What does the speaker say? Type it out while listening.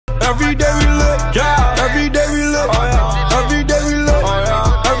Every day we lit, yeah. Every day we lit, oh yeah. Every day we lit, oh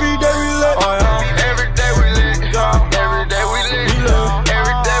yeah. Every day we lit, oh yeah. Every day we lit, yeah. Every day we lit,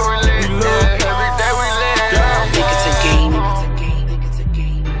 every day we lit, every day we lit, yeah. Think it's a game.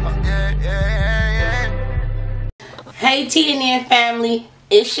 Hey TNN family,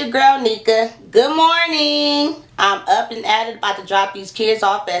 it's your girl Nika. Good morning. I'm up and at it, about to drop these kids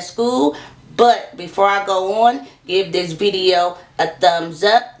off at school. But before I go on, give this video a thumbs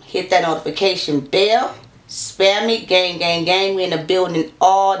up. Hit that notification bell. Spam it. Gang, gang, gang. We in the building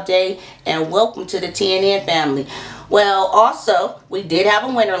all day. And welcome to the TNN family. Well, also, we did have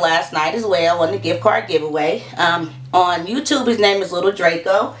a winner last night as well on the gift card giveaway. On YouTube, his name is Little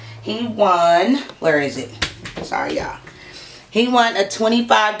Draco. He won, where is it? Sorry, y'all. He won a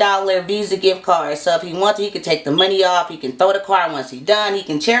 $25 Visa gift card. So if he wants to, he can take the money off. He can throw the card once he's done. He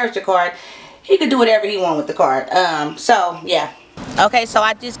can cherish the card. He can do whatever he wants with the card. So, yeah. Okay, so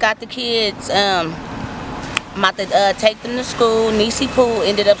I just got the kids. I'm about to take them to school. Niecy Pooh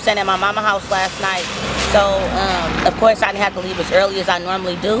ended up staying at my mama's house last night. So, of course, I didn't have to leave as early as I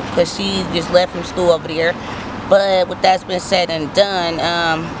normally do because she just left from school over there. But with that's been said and done,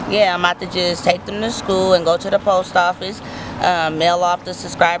 yeah, I'm about to just take them to school and go to the post office, mail off the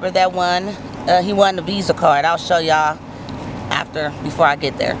subscriber that won. He won the Visa card. I'll show y'all before I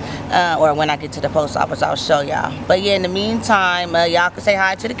get there, or when I get to the post office, I'll show y'all. But yeah, in the meantime, y'all can say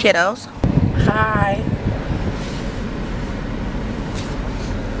hi to the kiddos. Hi.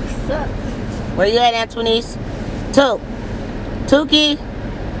 What's up? Where you at, Antoinese? Tuki.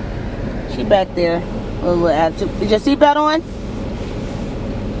 She back there. Is your seatbelt on?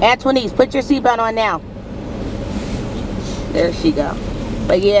 Antoinese, put your seatbelt on now. There she go.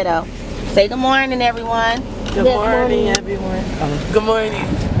 But yeah, though. Say good morning, everyone. Good morning, everyone. Good morning.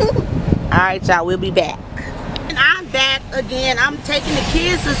 Alright, y'all, we'll be back. And I'm back again. I'm taking the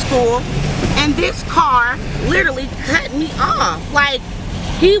kids to school, and this car literally cut me off. Like,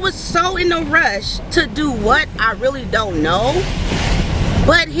 he was so in a rush to do what, I really don't know.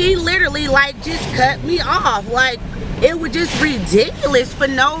 But he literally, like, just cut me off. Like, it was just ridiculous for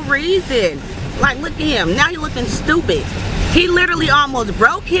no reason. Like, look at him. Now he's looking stupid. He literally almost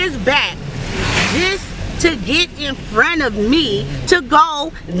broke his back just to get in front of me to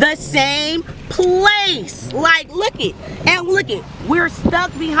go the same place. Like, look it. And look it. We're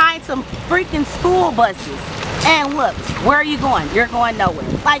stuck behind some freaking school buses. And look, where are you going? You're going nowhere.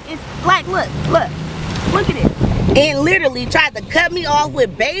 Like, it's like, look at it. And literally tried to cut me off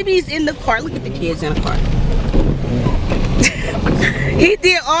with babies in the car. Look at the kids in the car. He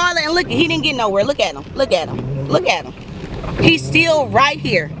did all that, and look, he didn't get nowhere. Look at him. Look at him. Look at him. He's still right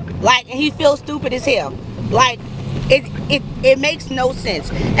here. Like, and he feels stupid as hell. Like, it makes no sense.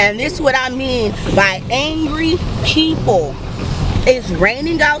 And this is what I mean by angry people. It's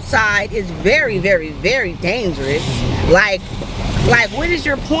raining outside. It's very, very, very dangerous. Like, what is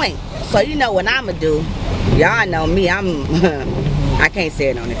your point? So you know what I'ma do. Y'all know me. I can't say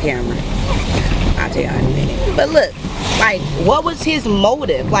it on the camera. I'll tell y'all in a minute. But look, like, what was his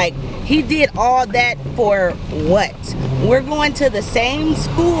motive? Like, he did all that for what? We're going to the same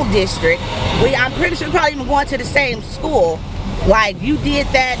school district. I'm pretty sure we're probably even going to the same school. Like, you did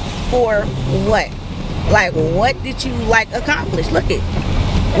that for what? Like, what did you, like, accomplish? Look it.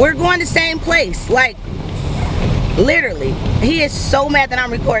 We're going to the same place. Like, literally. He is so mad that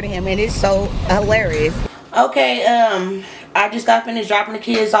I'm recording him, and it's so hilarious. Okay, I just got finished dropping the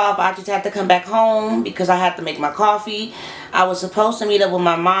kids off. I just had to come back home because I had to make my coffee. I was supposed to meet up with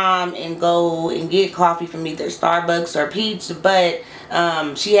my mom and go and get coffee from either Starbucks or Pete's, but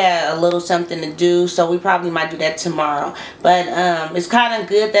she had a little something to do, so we probably might do that tomorrow. But it's kind of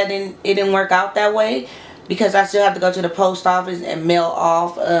good that it didn't work out that way because I still have to go to the post office and mail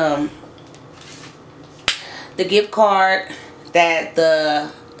off the gift card that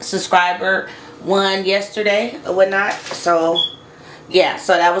the subscriber won yesterday or whatnot. So yeah,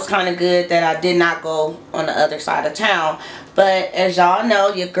 so that was kind of good that I did not go on the other side of town. But as y'all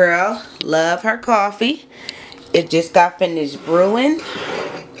know, your girl love her coffee. It just got finished brewing.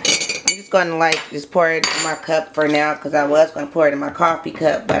 I'm just gonna like just pour it in my cup for now because I was gonna pour it in my coffee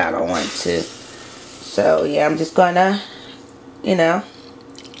cup, but I don't want to. So yeah, I'm just gonna, you know,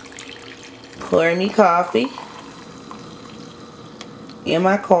 pour me coffee in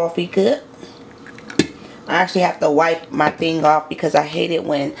my coffee cup. I actually have to wipe my thing off because I hate it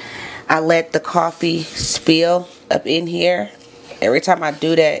when I let the coffee spill up in here. Every time I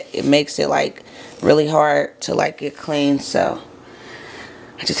do that, it makes it like really hard to like get clean. So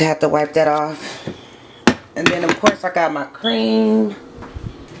I just have to wipe that off. And then of course I got my cream.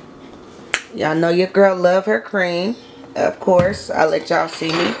 Y'all know your girl love her cream. Of course, I'll let y'all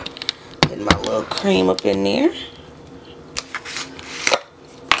see me Get my little cream up in there.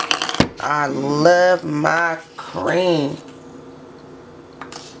 I love my cream.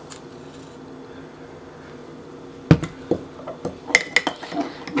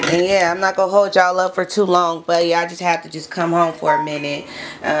 And yeah, I'm not gonna hold y'all up for too long, but yeah, I just have to just come home for a minute.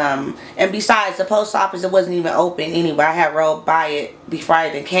 And besides, the post office, it wasn't even open anyway. I had rolled by it before I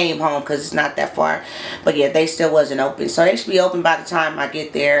even came home because it's not that far. But yeah, they still wasn't open, so they should be open by the time I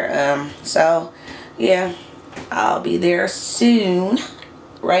get there. So yeah, I'll be there soon.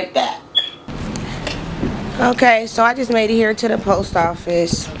 Right back. Okay, so I just made it here to the post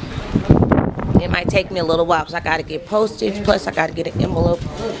office. It might take me a little while because I got to get postage, plus I got to get an envelope,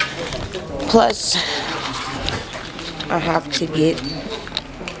 plus I have to get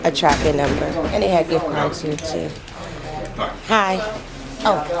a tracking number. And they had gift cards here too. Hi.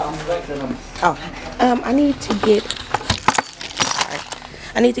 I need to get, sorry,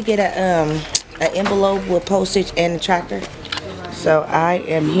 I need to get an envelope with postage and a tracker. So I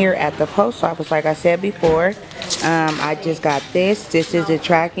am here at the post office, like I said before. I just got this. This is the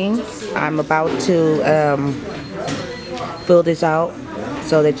tracking. I'm about to fill this out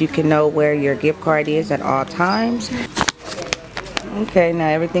so that you can know where your gift card is at all times. Okay, now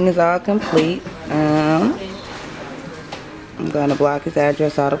everything is all complete. I'm gonna block his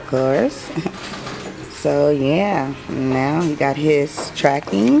address out, of course. So yeah, now he got his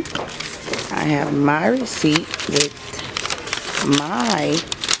tracking. I have my receipt with my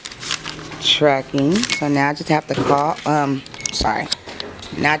tracking. So now I just have to call, now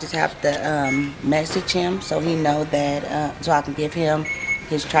I just have to message him so he know that, so I can give him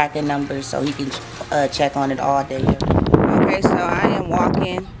his tracking number so he can check on it all day. Okay, so I am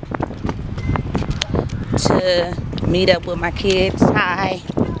walking to meet up with my kids. Hi.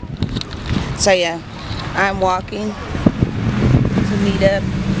 So yeah, I'm walking to meet up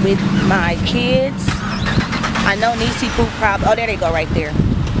with my kids. I know Nisi Poo probably, oh there they go right there.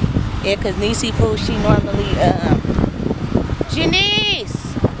 Yeah, because Nisi Poo, she normally,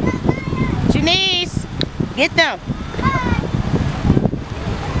 Janice, get them.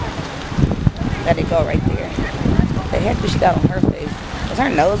 There they go right there. What the heck did she got on her face? Is her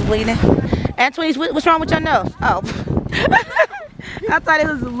nose bleeding? Antoine, what's wrong with your nose? Oh. I thought it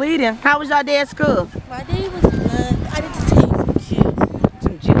was bleeding. How was your day at school? My day was good. I need to take some juice.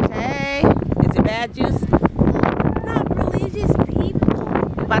 Some juice, hey? Is it bad juice? Not really, it's just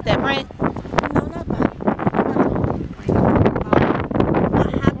people. About that prank? No, not about what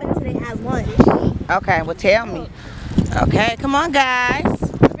happened today at lunch. Okay, well tell me. Okay, come on guys.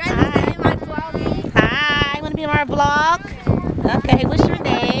 Hi. Hi, you want to be in our vlog? Okay, what's your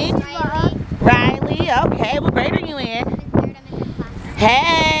name? Riley. Okay, what grade are you in?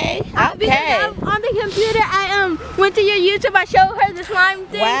 Hey, okay. On the computer, I went to your YouTube. I showed her the slime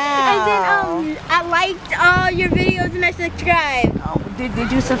thing. Wow. And then I liked all your videos and I subscribed. Oh,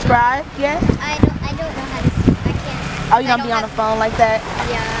 did you subscribe yet? I don't know how to. I can't. Oh, you don't be on the phone like that?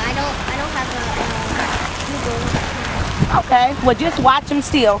 Yeah, I don't have a Google. Okay. Well, just watch them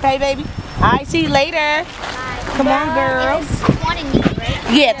still, okay, baby? All right. See you later. Bye. Come on, girls. It's TWAN and NIKA,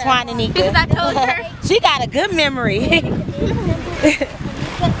 right? Yeah, TWAN and NIKA. Because I told her. She got a good memory.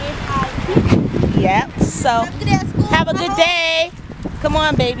 Yep. So have a good day. Come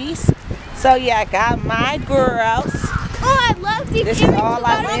on, babies. So yeah, I got my girls. Oh, I love these. This is all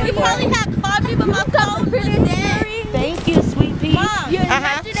I live You for. probably had called me, but my phone was dead. Thank you, sweet pea. Mom,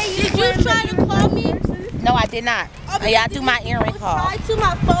 yesterday Did you try to call me? No, I did not. Yeah, I do my earring call. I tried to,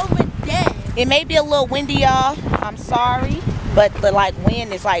 my phone was dead. It may be a little windy, y'all. I'm sorry, but the like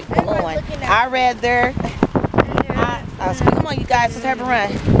wind is like blowing. I'd rather. Come on, you guys, let's have a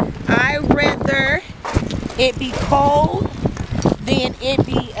run. I'd rather it be cold than it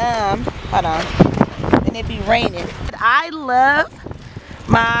be than it be raining. I love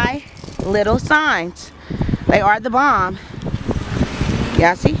my little signs. They are the bomb.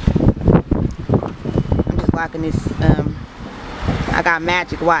 Y'all see? I'm just locking this. I got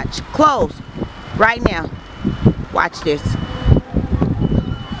magic. Watch. Close. Right now. Watch this.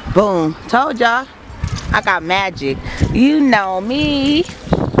 Boom. Told y'all. I got magic. You know me.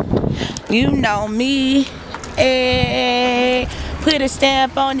 You know me. Hey, put a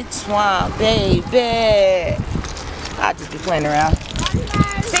stamp on the TWAN, baby. I'll just be playing around.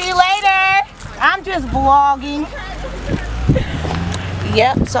 See you later. I'm just vlogging.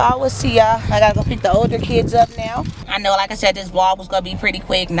 Yep, so I will see y'all. I gotta go pick the older kids up now. I know, like I said, this vlog was gonna be pretty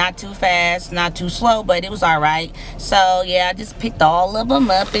quick, not too fast, not too slow, but it was all right. So yeah, I just picked all of them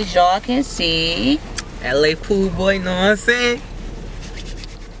up, as y'all can see. LA pool boy, know what I'm saying?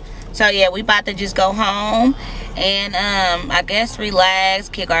 So yeah, we about to just go home and I guess relax,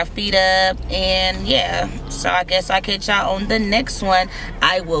 kick our feet up, and yeah. So I guess I'll catch y'all on the next one.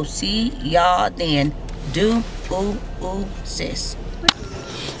 I will see y'all then. Do ooh sis.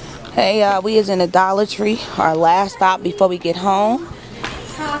 Hey y'all, we is in the Dollar Tree, our last stop before we get home.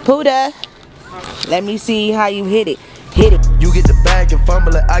 Puda, let me see how you hit it. Hit it. You get the bag and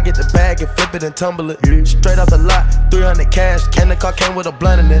fumble it, I get the bag and flip it and tumble it. Straight off the lot, 300 cash. Can the car came with a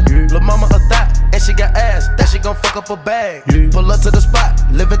blunt in it. Lil' mama a thot, and she got ass. That she gon' fuck up a bag. Pull up to the spot,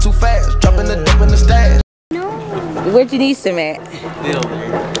 living too fast. Dropping the dope in the stash. Where'd Janisa at?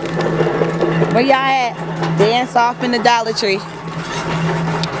 Where y'all at? Dance off in the Dollar Tree.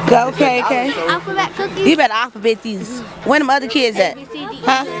 Go, okay. Alphabet cookies. You better alphabet these. Where them other kids at?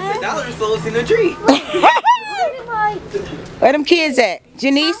 Huh? Dollar Soul's in the tree. Where them kids at?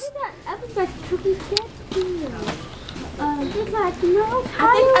 Janice? Alphabet cookies. Just like, no.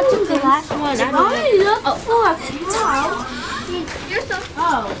 I think I took the last one. I look for a cow. You're so.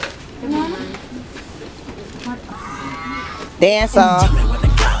 Oh. Dance off.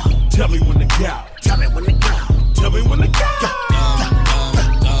 Tell me when to go. Tell me when to go. Tell me when to go.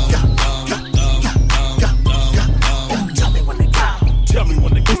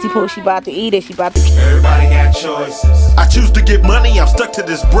 She about to eat it. She about to. Everybody got choices. I choose to get money, I'm stuck to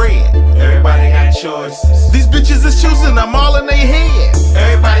this bread. Everybody got choices. These bitches is choosing, I'm all in their head.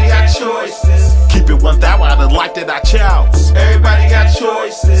 Everybody got choices. Keep it 1,000 out of life that I chose. Everybody got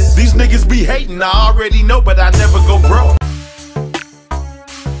choices. These niggas be hating, I already know, but I never go broke.